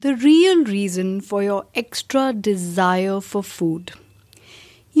The real reason for your extra desire for food.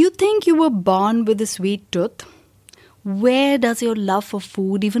 You think you were born with a sweet tooth? Where does your love for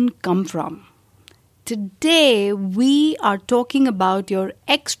food even come from? Today, we are talking about your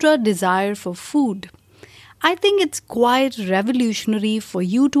extra desire for food. I think it's quite revolutionary for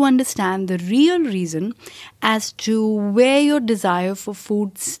you to understand the real reason as to where your desire for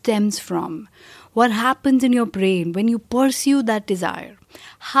food stems from. What happens in your brain when you pursue that desire?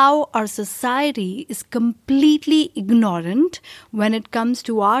 How our society is completely ignorant when it comes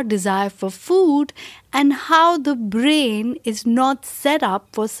to our desire for food, and how the brain is not set up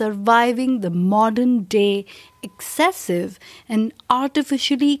for surviving the modern day excessive and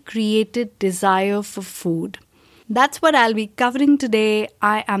artificially created desire for food. That's what I'll be covering today.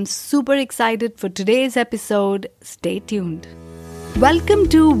 I am super excited for today's episode. Stay tuned. Welcome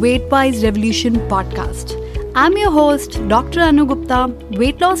to Weightwise Revolution podcast. I'm your host, Dr. Anu Gupta,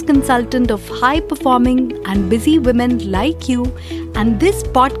 weight loss consultant of high-performing and busy women like you, and this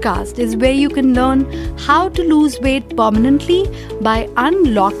podcast is where you can learn how to lose weight permanently by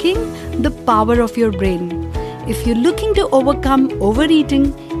unlocking the power of your brain. If you're looking to overcome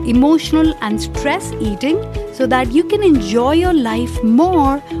overeating, emotional and stress eating so that you can enjoy your life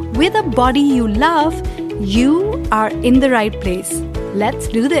more with a body you love, you are in the right place. Let's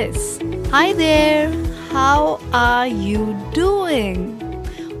do this. Hi there. How are you doing?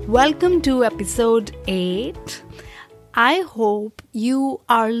 Welcome to episode 8. I hope you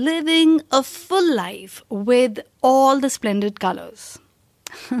are living a full life with all the splendid colors.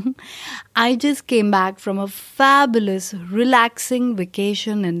 I just came back from a fabulous, relaxing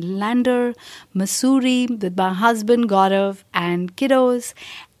vacation in Lander, Missouri with my husband Gaurav and kiddos.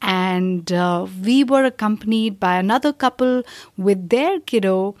 And we were accompanied by another couple with their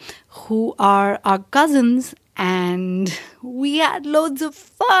kiddo who are our cousins, and we had loads of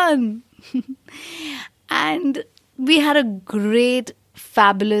fun. And we had a great,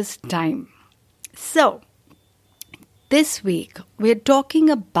 fabulous time. So, this week we're talking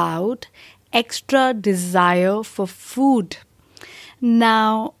about extra desire for food.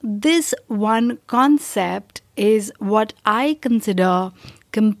 Now, this one concept is what I consider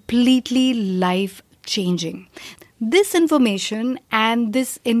completely life-changing. This information and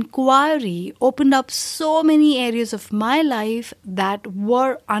this inquiry opened up so many areas of my life that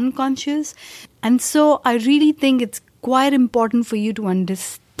were unconscious. And so I really think it's quite important for you to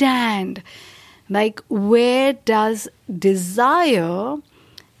understand, like, where does desire,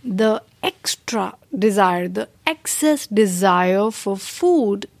 the extra desire, the excess desire for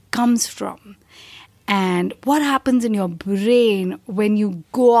food comes from? And what happens in your brain when you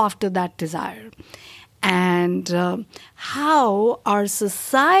go after that desire? And how our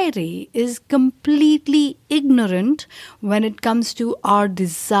society is completely ignorant when it comes to our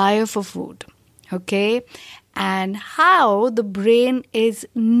desire for food. Okay? And how the brain is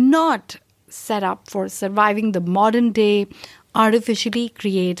not set up for surviving the modern day artificially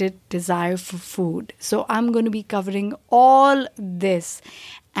created desire for food. So I'm going to be covering all this.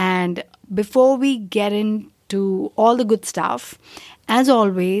 And before we get into all the good stuff, as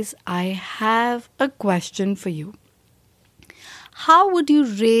always, I have a question for you. How would you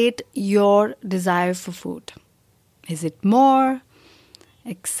rate your desire for food? Is it more,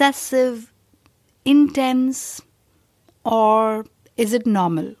 excessive, intense, or is it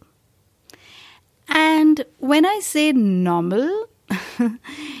normal? And when I say normal,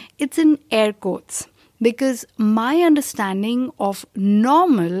 it's in air quotes. Because my understanding of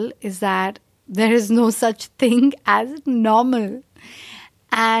normal is that there is no such thing as normal.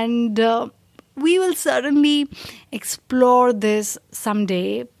 And we will certainly explore this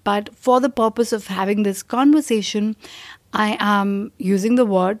someday. But for the purpose of having this conversation, I am using the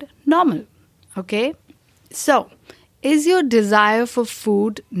word normal. Okay? So, is your desire for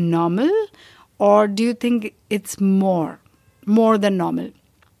food normal? Or do you think it's more than normal?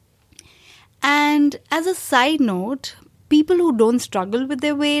 And as a side note, people who don't struggle with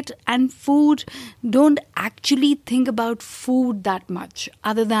their weight and food don't actually think about food that much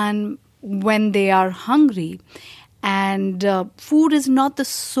other than when they are hungry. And food is not the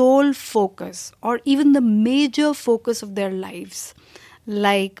sole focus or even the major focus of their lives.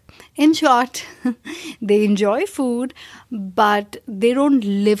 Like, in short, they enjoy food, but they don't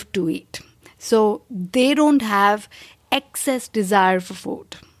live to eat. So they don't have excess desire for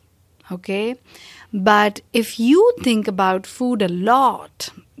food. Okay? But if you think about food a lot,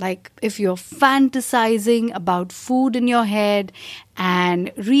 like if you're fantasizing about food in your head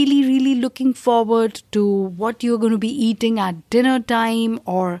and really, really looking forward to what you're going to be eating at dinner time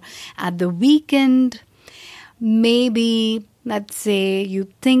or at the weekend, maybe Let's say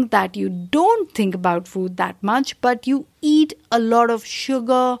you think that you don't think about food that much, but you eat a lot of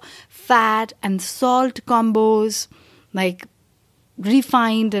sugar, fat, and salt combos, like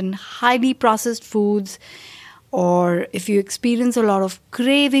refined and highly processed foods. Or if you experience a lot of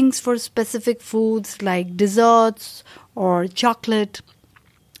cravings for specific foods like desserts or chocolate,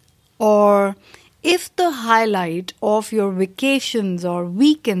 or if the highlight of your vacations or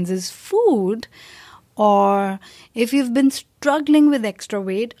weekends is food, or if you've been struggling with extra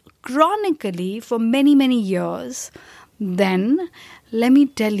weight chronically for many, many years, then let me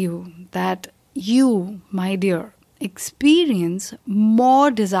tell you that you, my dear, experience more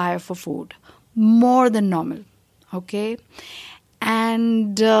desire for food, more than normal. Okay?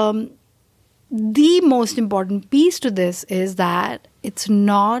 And the most important piece to this is that it's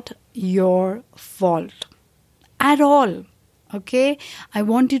not your fault at all. Okay? I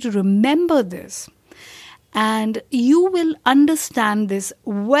want you to remember this. And you will understand this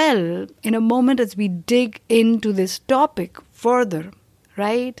well in a moment as we dig into this topic further,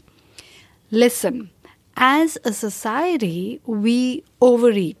 right? Listen, as a society, we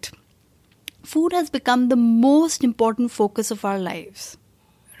overeat. Food has become the most important focus of our lives,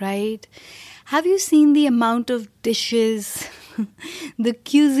 right? Have you seen the amount of dishes, the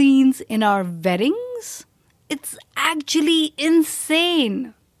cuisines in our weddings? It's actually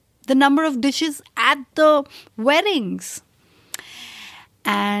insane. The number of dishes at the weddings.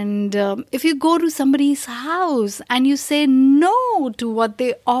 And if you go to somebody's house and you say no to what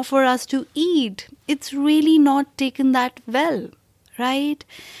they offer us to eat, it's really not taken that well, right?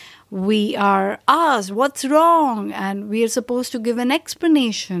 We are asked what's wrong and we are supposed to give an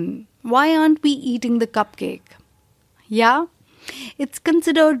explanation. Why aren't we eating the cupcake? Yeah? It's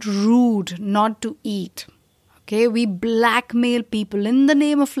considered rude not to eat. Okay, we blackmail people in the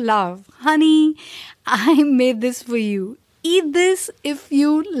name of love. Honey, I made this for you. Eat this if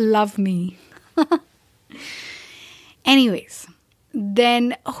you love me. Anyways,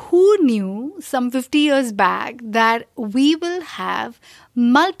 then who knew some 50 years back that we will have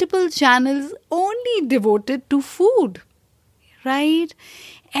multiple channels only devoted to food, right?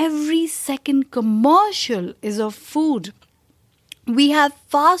 Every second commercial is of food. We have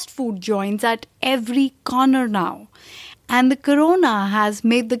fast food joints at every corner now. And the corona has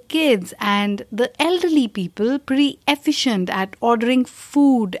made the kids and the elderly people pretty efficient at ordering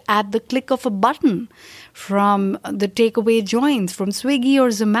food at the click of a button from the takeaway joints from Swiggy or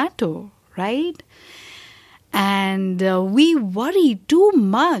Zomato, right? And we worry too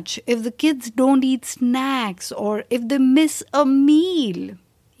much if the kids don't eat snacks or if they miss a meal.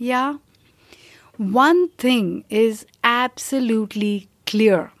 Yeah? One thing is absolutely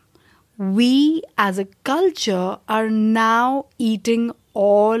clear. We as a culture are now eating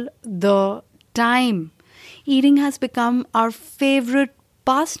all the time. Eating has become our favorite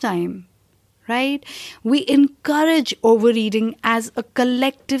pastime, right? We encourage overeating as a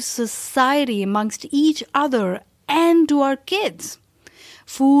collective society amongst each other and to our kids.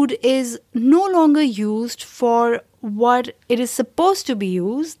 Food is no longer used for what it is supposed to be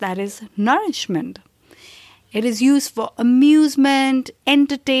used, that is nourishment. It is used for amusement,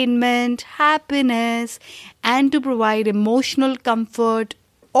 entertainment, happiness, and to provide emotional comfort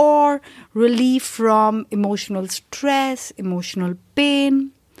or relief from emotional stress, emotional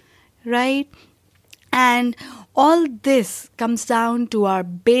pain, right? And all this comes down to our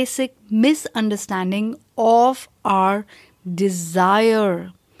basic misunderstanding of our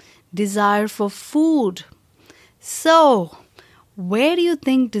desire for food. So, where do you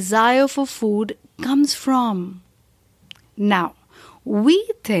think desire for food comes from? Now, we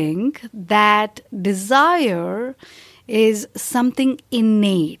think that desire is something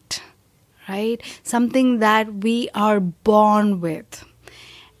innate, right? Something that we are born with.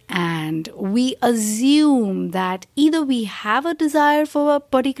 And we assume that either we have a desire for a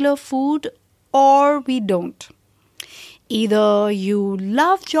particular food or we don't. Either you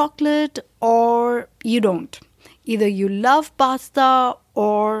love chocolate or you don't. Either you love pasta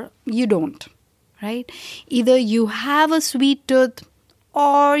or you don't, right? Either you have a sweet tooth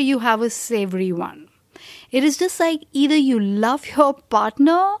or you have a savory one. It is just like either you love your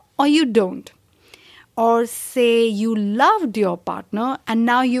partner or you don't. Or say you loved your partner and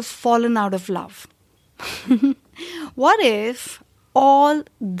now you've fallen out of love. What if all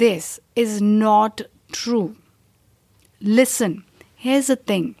this is not true? Listen, here's the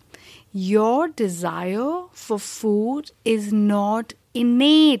thing. Your desire for food is not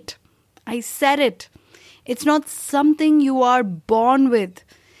innate. I said it. It's not something you are born with.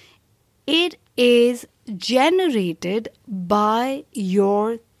 It is generated by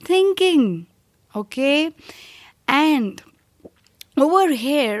your thinking. Okay? And over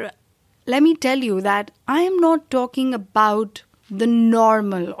here, let me tell you that I am not talking about the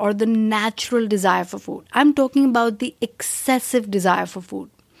normal or the natural desire for food. I'm talking about the excessive desire for food.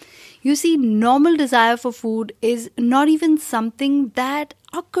 You see, normal desire for food is not even something that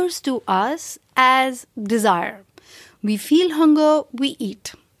occurs to us as desire. We feel hunger, we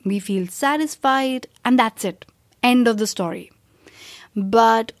eat. We feel satisfied, and that's it. End of the story.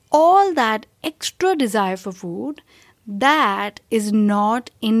 But all that extra desire for food, that is not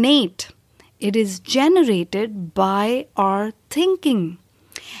innate. It is generated by our thinking.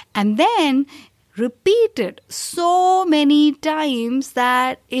 And then repeated so many times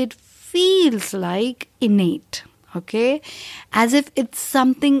that it feels like innate. Okay? As if it's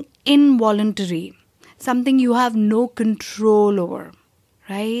something involuntary. Something you have no control over.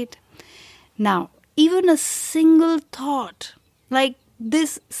 Right? Now, even a single thought, like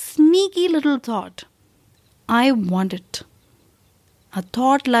this sneaky little thought, I want it. A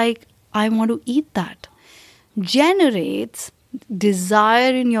thought like, I want to eat that, generates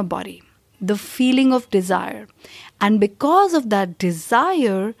desire in your body, the feeling of desire. And because of that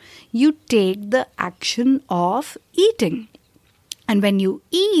desire, you take the action of eating. And when you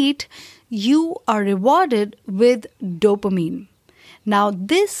eat, you are rewarded with dopamine. Now,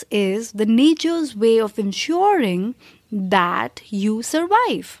 this is the nature's way of ensuring that you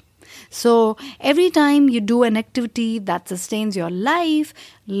survive. So, every time you do an activity that sustains your life,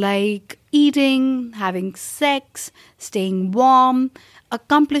 like eating, having sex, staying warm,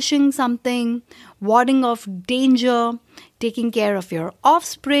 accomplishing something, warding off danger, taking care of your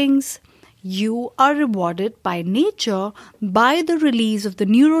offsprings, you are rewarded by nature by the release of the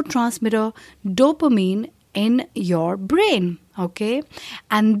neurotransmitter dopamine in your brain. Okay,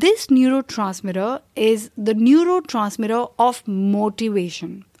 and this neurotransmitter is the neurotransmitter of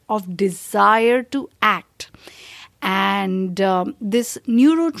motivation, of desire to act. And this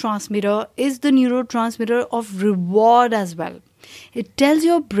neurotransmitter is the neurotransmitter of reward as well. It tells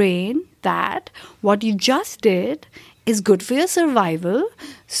your brain that what you just did is good for your survival.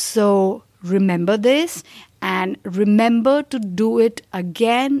 So remember this and remember to do it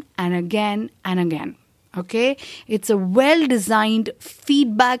again and again and again. Okay, it's a well-designed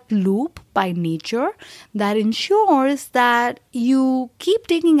feedback loop by nature that ensures that you keep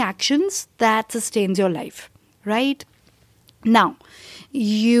taking actions that sustains your life, right? Now,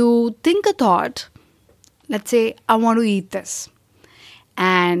 you think a thought, let's say, I want to eat this,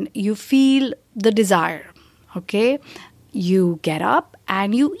 and you feel the desire, okay? You get up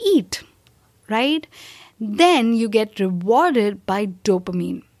and you eat, right? Then you get rewarded by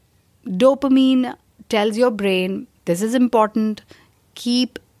dopamine. Dopamine tells your brain, this is important,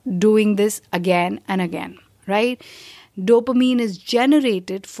 keep doing this again and again, right? Dopamine is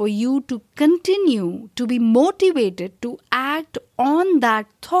generated for you to continue to be motivated to act on that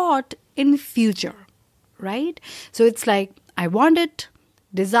thought in future, right? So it's like, I want it,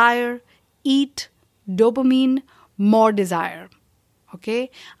 desire, eat, dopamine, more desire, okay?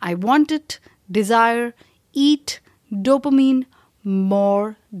 I want it, desire, eat, dopamine,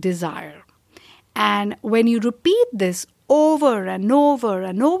 more desire. And when you repeat this over and over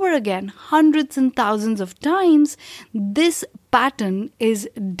and over again, hundreds and thousands of times, this pattern is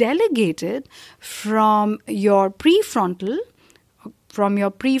delegated from your prefrontal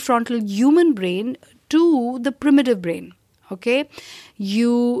human brain to the primitive brain. Okay?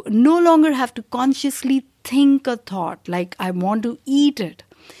 You no longer have to consciously think a thought like, I want to eat it.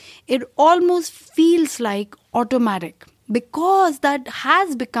 It almost feels like automatic, because that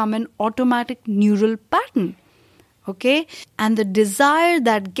has become an automatic neural pattern. Okay? And the desire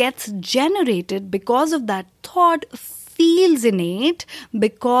that gets generated because of that thought feels innate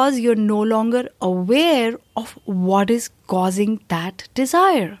because you're no longer aware of what is causing that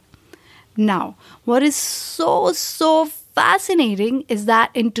desire. Now, what is so fascinating is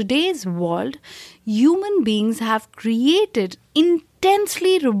that in today's world, human beings have created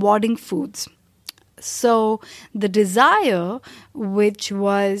intensely rewarding foods. So the desire, which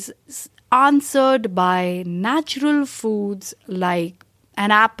was answered by natural foods like an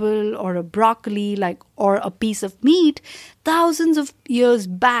apple or a broccoli or a piece of meat, thousands of years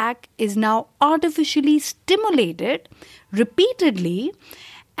back, is now artificially stimulated repeatedly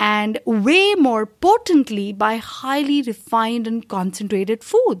and way more potently by highly refined and concentrated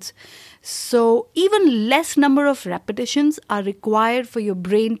foods. So even less number of repetitions are required for your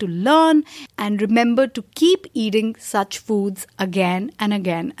brain to learn and remember to keep eating such foods again and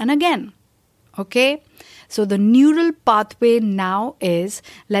again and again. Okay? So the neural pathway now is,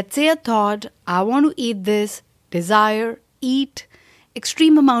 let's say a thought, I want to eat this, desire, eat,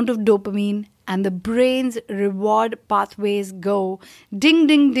 extreme amount of dopamine, and the brain's reward pathways go ding,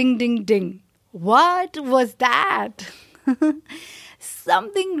 ding, ding, ding, ding. What was that?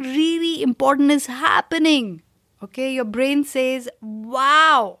 Something really important is happening. Okay, your brain says,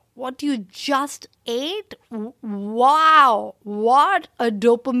 wow, what you just ate? Wow, what a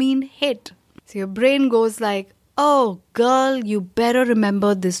dopamine hit. So your brain goes like, oh, girl, you better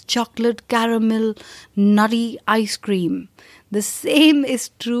remember this chocolate caramel nutty ice cream. The same is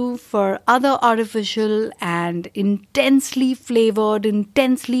true for other artificial and intensely flavored,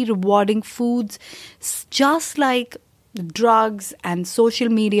 intensely rewarding foods, just like drugs and social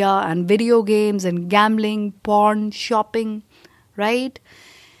media and video games and gambling, porn, shopping, right?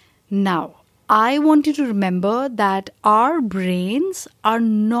 Now, I want you to remember that our brains are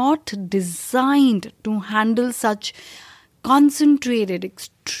not designed to handle such concentrated,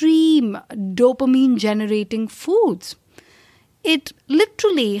 extreme dopamine generating foods. It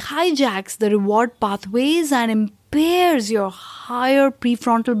literally hijacks the reward pathways and impairs your higher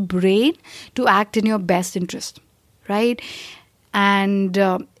prefrontal brain to act in your best interest, right? And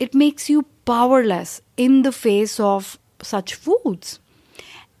it makes you powerless in the face of such foods.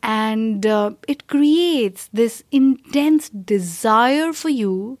 And it creates this intense desire for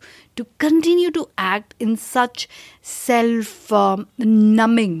you to continue to act in such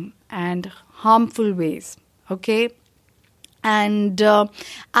self-numbing and harmful ways, okay? And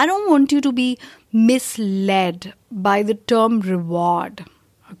I don't want you to be misled by the term reward,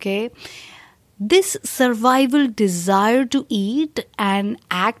 okay? This survival desire to eat and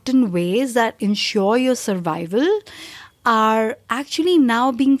act in ways that ensure your survival are actually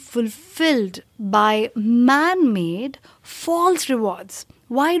now being fulfilled by man-made false rewards.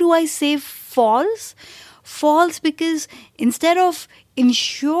 Why do I say false? False because instead of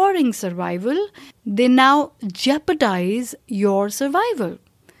ensuring survival, they now jeopardize your survival.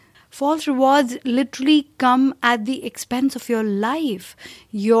 False rewards literally come at the expense of your life,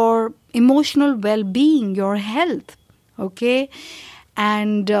 your emotional well-being, your health, okay?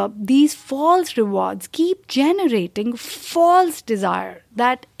 And these false rewards keep generating false desire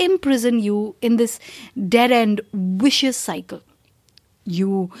that imprison you in this dead-end vicious cycle.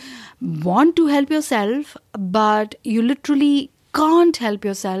 You want to help yourself, but you literally can't help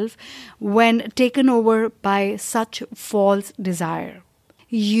yourself when taken over by such false desire.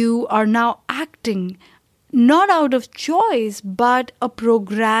 You are now acting not out of choice, but a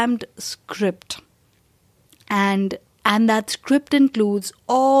programmed script. And that script includes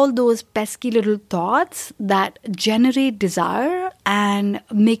all those pesky little thoughts that generate desire and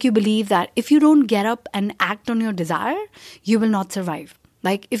make you believe that if you don't get up and act on your desire, you will not survive.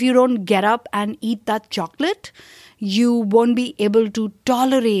 Like if you don't get up and eat that chocolate, you won't be able to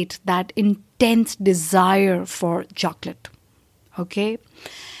tolerate that intense desire for chocolate. Okay?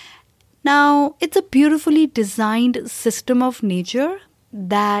 Now, it's a beautifully designed system of nature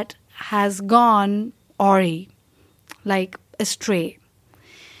that has gone awry, like astray.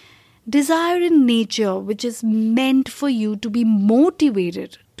 Desire in nature, which is meant for you to be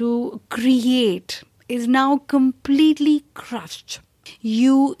motivated to create, is now completely crushed.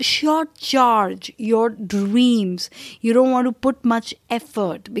 You short-charge your dreams. You don't want to put much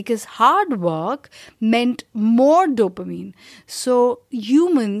effort because hard work meant more dopamine. So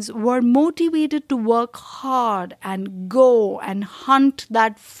humans were motivated to work hard and go and hunt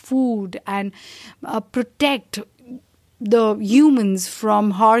that food and protect the humans from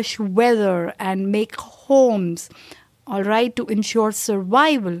harsh weather and make homes, all right, to ensure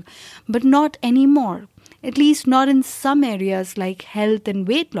survival, but not anymore. At least not in some areas like health and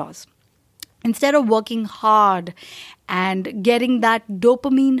weight loss. Instead of working hard and getting that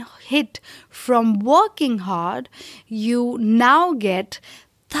dopamine hit from working hard, you now get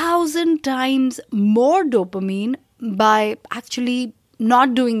 1,000 times more dopamine by actually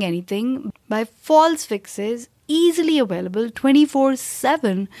not doing anything, by false fixes easily available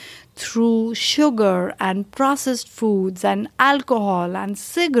 24/7 through sugar and processed foods and alcohol and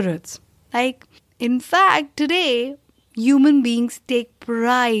cigarettes. In fact, today, human beings take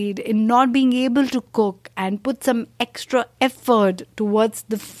pride in not being able to cook and put some extra effort towards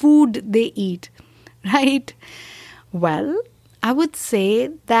the food they eat, right? Well, I would say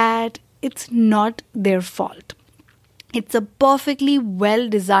that it's not their fault. It's a perfectly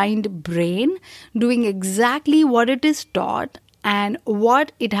well-designed brain doing exactly what it is taught and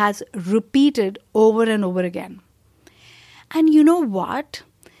what it has repeated over and over again. And you know what?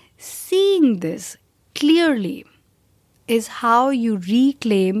 Seeing this clearly is how you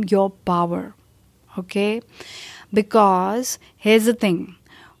reclaim your power, okay? Because here's the thing.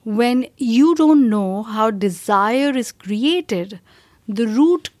 When you don't know how desire is created, the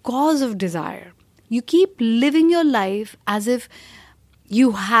root cause of desire. You keep living your life as if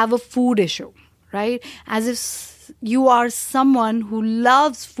you have a food issue, right? As if you are someone who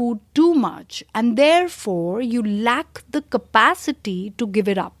loves food too much and therefore you lack the capacity to give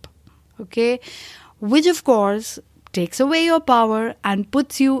it up, okay? Which of course takes away your power and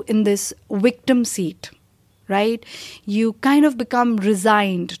puts you in this victim seat, right? You kind of become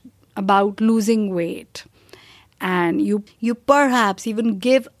resigned about losing weight, and you perhaps even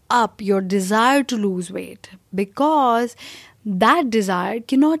give up your desire to lose weight because that desire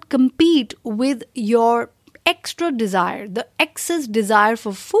cannot compete with your extra desire, the excess desire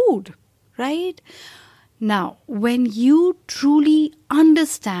for food, right? Now, when you truly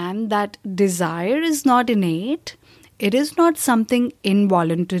understand that desire is not innate, it is not something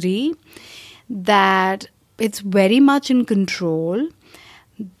involuntary, that it's very much in control,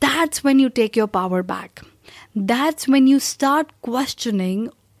 that's when you take your power back. That's when you start questioning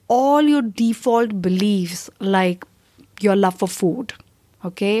all your default beliefs, like your love for food.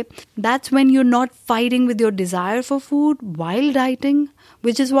 Okay? That's when you're not fighting with your desire for food while dieting,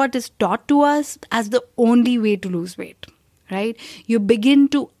 which is what is taught to us as the only way to lose weight. Right? You begin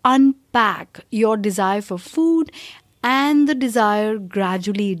to unpack your desire for food, and the desire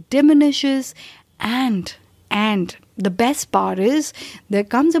gradually diminishes, and the best part is there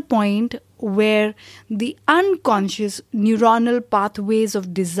comes a point where the unconscious neuronal pathways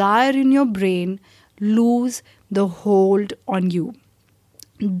of desire in your brain lose the hold on you.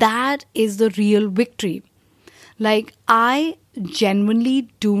 That is the real victory. Like, I genuinely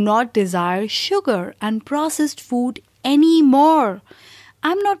do not desire sugar and processed food anymore.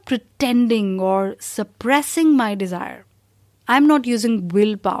 I'm not pretending or suppressing my desire. I'm not using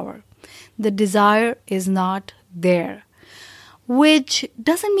willpower. The desire is not there. Which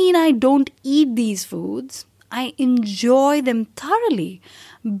doesn't mean I don't eat these foods. I enjoy them thoroughly.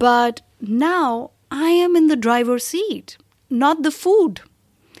 But now I am in the driver's seat, not the food.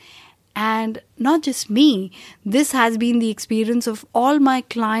 And not just me, this has been the experience of all my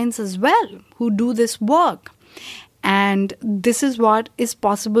clients as well who do this work. And this is what is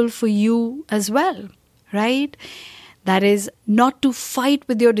possible for you as well, right? That is, not to fight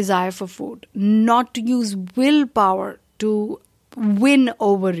with your desire for food, not to use willpower to win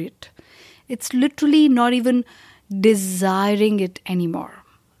over it. It's literally not even desiring it anymore,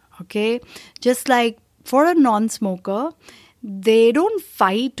 okay? Just like for a non-smoker, they don't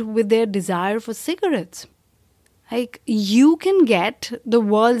fight with their desire for cigarettes. Like, you can get the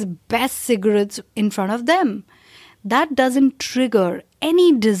world's best cigarettes in front of them. That doesn't trigger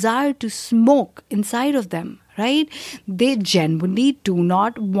any desire to smoke inside of them, right? They genuinely do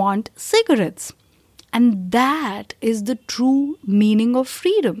not want cigarettes. And that is the true meaning of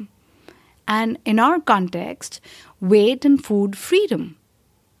freedom. And in our context, weight and food freedom.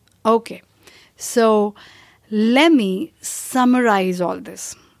 Okay, so let me summarize all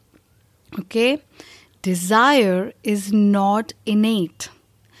this. Okay, desire is not innate.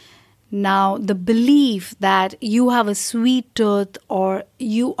 Now, the belief that you have a sweet tooth or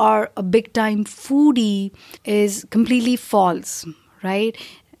you are a big-time foodie is completely false, right?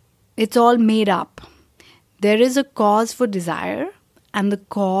 It's all made up. There is a cause for desire, and the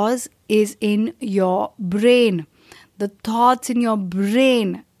cause is in your brain. The thoughts in your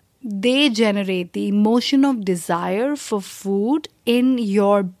brain, they generate the emotion of desire for food in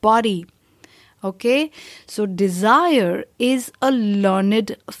your body. Okay, so desire is a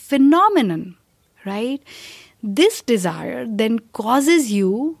learned phenomenon, right? This desire then causes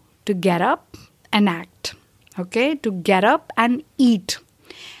you to get up and act, okay, to get up and eat.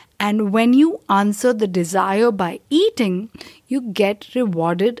 And when you answer the desire by eating, you get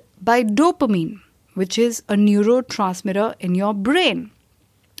rewarded by dopamine, which is a neurotransmitter in your brain.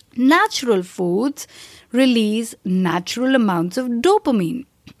 Natural foods release natural amounts of dopamine.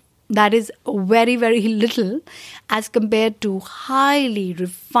 That is very, very little as compared to highly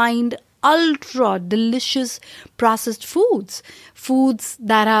refined, ultra delicious processed foods. Foods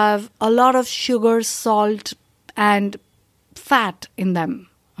that have a lot of sugar, salt, and fat in them.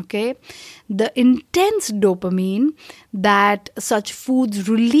 Okay, the intense dopamine that such foods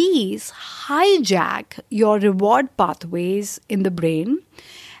release hijack your reward pathways in the brain,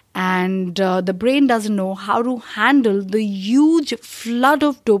 and the brain doesn't know how to handle the huge flood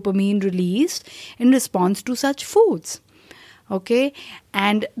of dopamine released in response to such foods. Okay,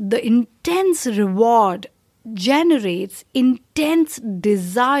 and the intense reward generates intense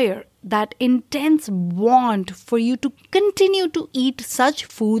desire, that intense want for you to continue to eat such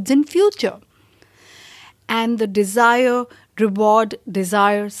foods in future. And the desire reward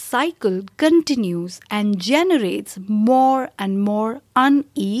desire cycle continues and generates more and more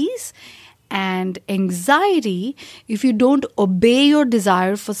unease and anxiety if you don't obey your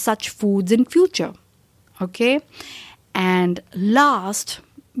desire for such foods in future. Okay? And last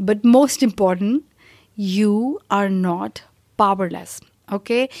but most important, you are not powerless.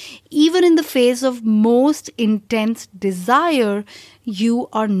 Okay? Even in the face of most intense desire, you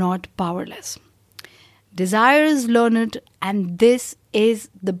are not powerless. Desire is learned, and this is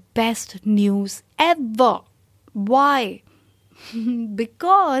the best news ever. Why?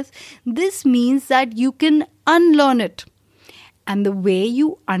 Because this means that you can unlearn it. And the way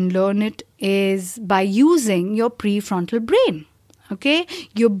you unlearn it is by using your prefrontal brain. Okay?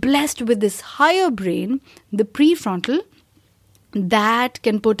 You're blessed with this higher brain, the prefrontal, that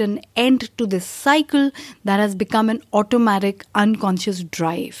can put an end to this cycle that has become an automatic unconscious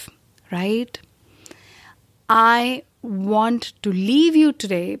drive. Right? I want to leave you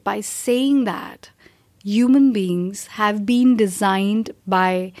today by saying that human beings have been designed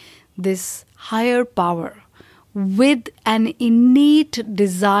by this higher power with an innate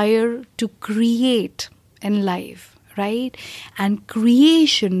desire to create in life, right? And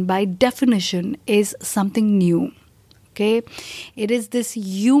creation, by definition, is something new, okay? It is this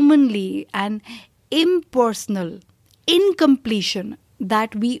humanly and impersonal incompletion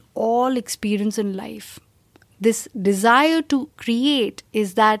that we all experience in life. This desire to create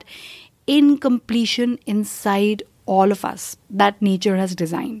is that incompletion inside all of us that nature has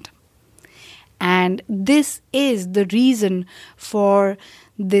designed. And this is the reason for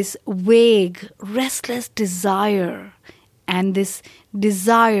this vague, restless desire. And this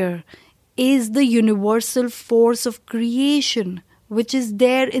desire is the universal force of creation, which is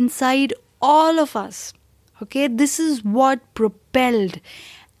there inside all of us. Okay, this is what propelled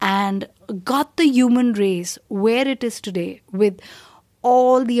and got the human race where it is today, with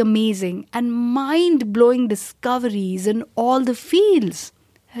all the amazing and mind-blowing discoveries in all the fields,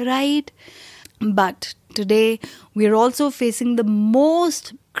 right? But today we are also facing the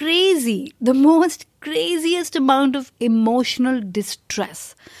most craziest amount of emotional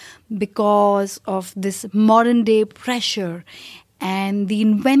distress because of this modern day pressure and the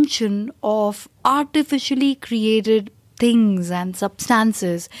invention of artificially created things and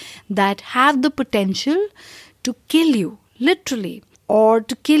substances that have the potential to kill you, literally, or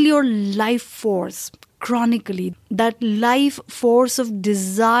to kill your life force chronically, that life force of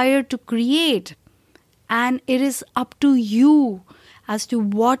desire to create. And it is up to you as to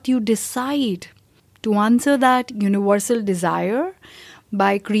what you decide to answer that universal desire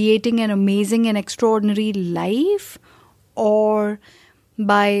by creating an amazing and extraordinary life, or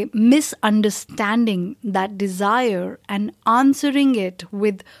by misunderstanding that desire and answering it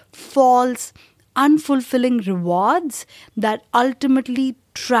with false, unfulfilling rewards that ultimately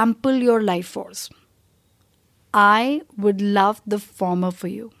trample your life force. I would love the former for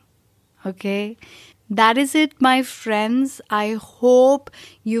you. Okay? That is it, my friends. I hope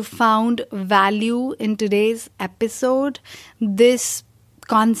you found value in today's episode. This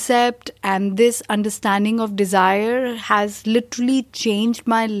concept and this understanding of desire has literally changed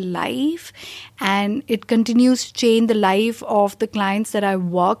my life, and it continues to change the life of the clients that I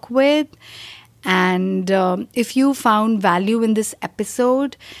work with. And if you found value in this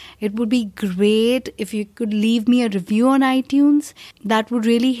episode, it would be great if you could leave me a review on iTunes. That would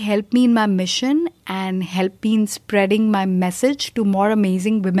really help me in my mission and help me in spreading my message to more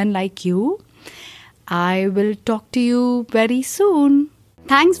amazing women like you. I will talk to you very soon.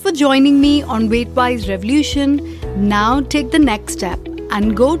 Thanks for joining me on WeightWise Revolution. Now take the next step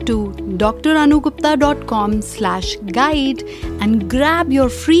and go to dranugupta.com/guide and grab your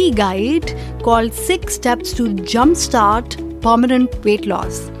free guide called 6 Steps to Jumpstart Permanent Weight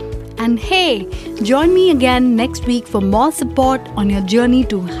Loss. And hey, join me again next week for more support on your journey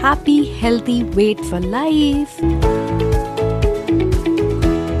to happy, healthy weight for life.